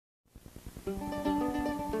Do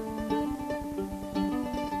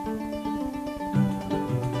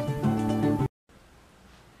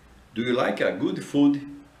you like a good food,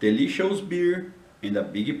 delicious beer and a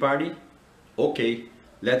big party? Okay,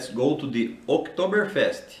 let's go to the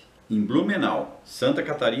Oktoberfest in Blumenau, Santa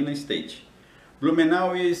Catarina state.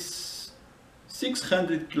 Blumenau is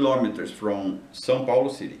 600 kilometers from São Paulo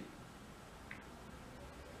city.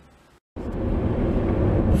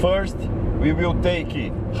 First, we will take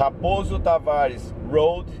Raposo Tavares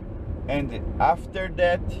Road and after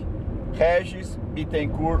that, Regis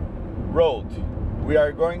Bittencourt Road. We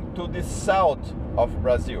are going to the south of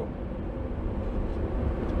Brazil.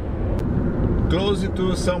 Close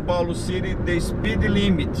to São Paulo city, the speed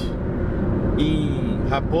limit in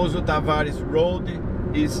Raposo Tavares Road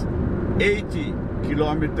is 80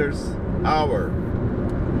 kilometers an hour.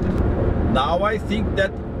 Now I think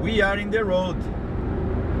that we are in the road.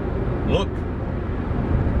 Look,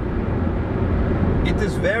 it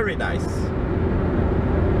is very nice.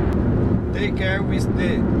 Take care with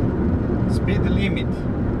the speed limit.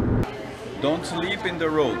 Don't sleep in the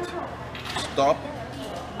road. Stop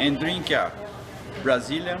and drink a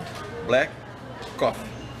Brazilian black coffee.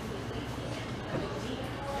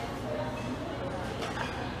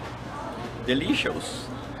 Delicious.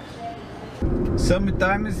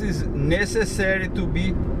 Sometimes it's necessary to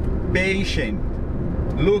be patient.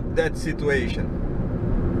 Look that situation.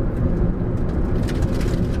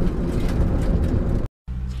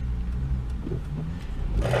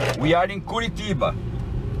 We are in Curitiba.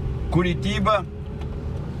 Curitiba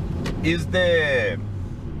is the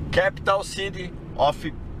capital city of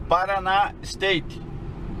Paraná state.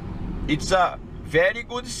 It's a very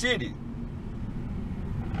good city.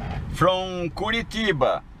 From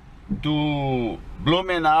Curitiba to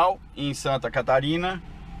Blumenau in Santa Catarina,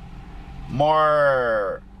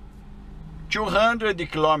 more 200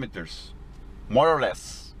 kilometers, more or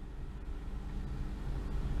less.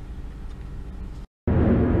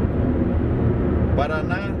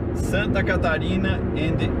 Paraná, Santa Catarina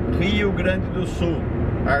and Rio Grande do Sul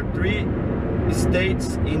are three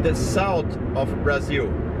states in the south of Brazil.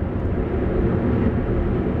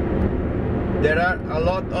 There are a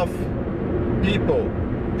lot of people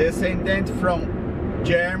descended from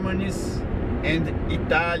Germans and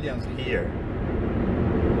Italians here.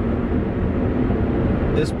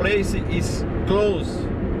 This place is close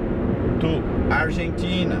to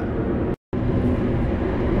Argentina.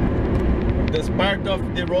 This part of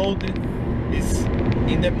the road is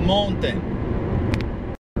in the mountain.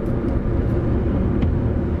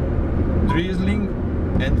 Drizzling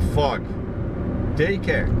and fog. Take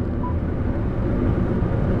care.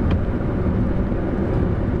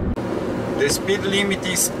 The speed limit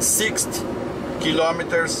is 60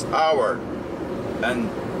 kilometers an hour and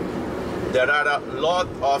there are a lot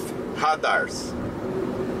of radars.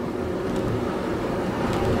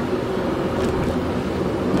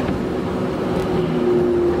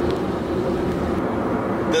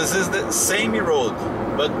 This is the same road,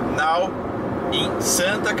 but now in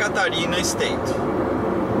Santa Catarina state.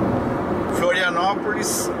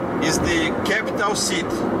 Florianópolis is the capital city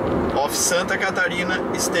of Santa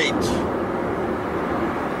Catarina state.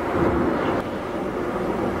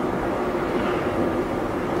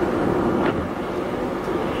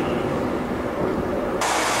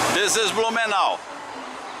 This is Blumenau.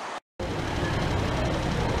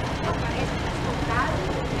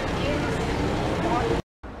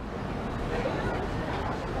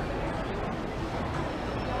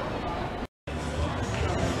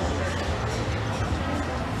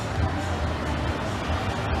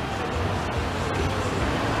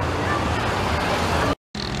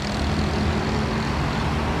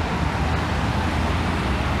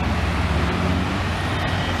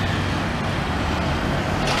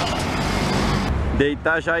 The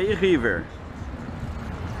Itajaí River.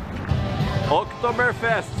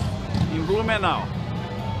 Oktoberfest in Blumenau.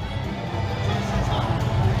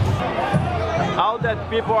 All that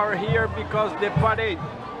people are here because the parade.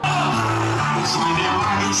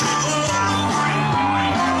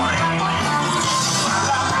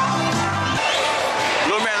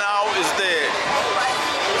 Blumenau is the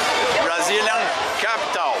Brazilian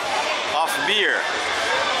capital of beer.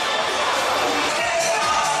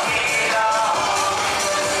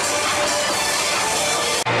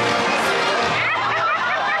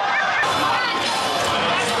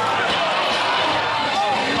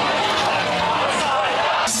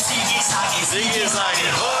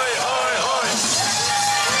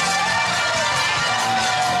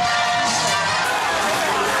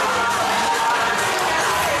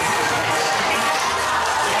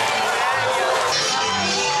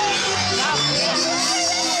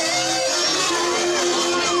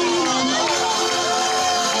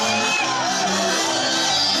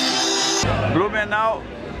 Blumenau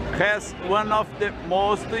has one of the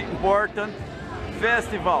most important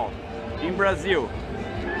festivals in Brazil,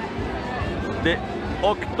 the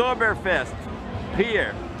Oktoberfest,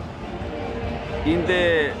 here in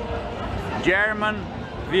the German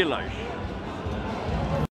village.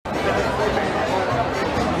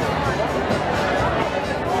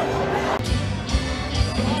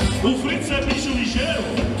 O Fritz é bicho ligeiro.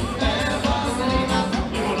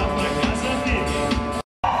 Eu vou lá pra casa dele.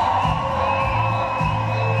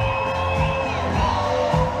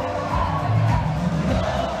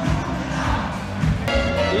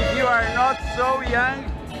 If you are not so young,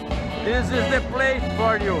 this is the place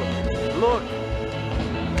for you. Look.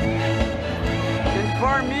 And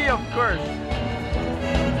for me, of course.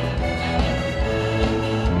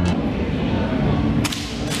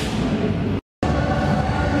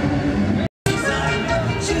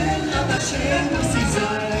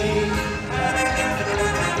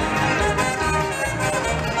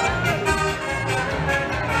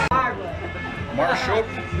 More shop.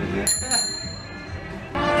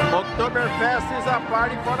 Oktoberfest is a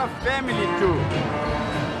party for a family too.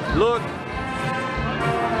 Look.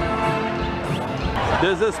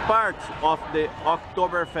 This is part of the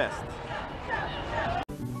Oktoberfest.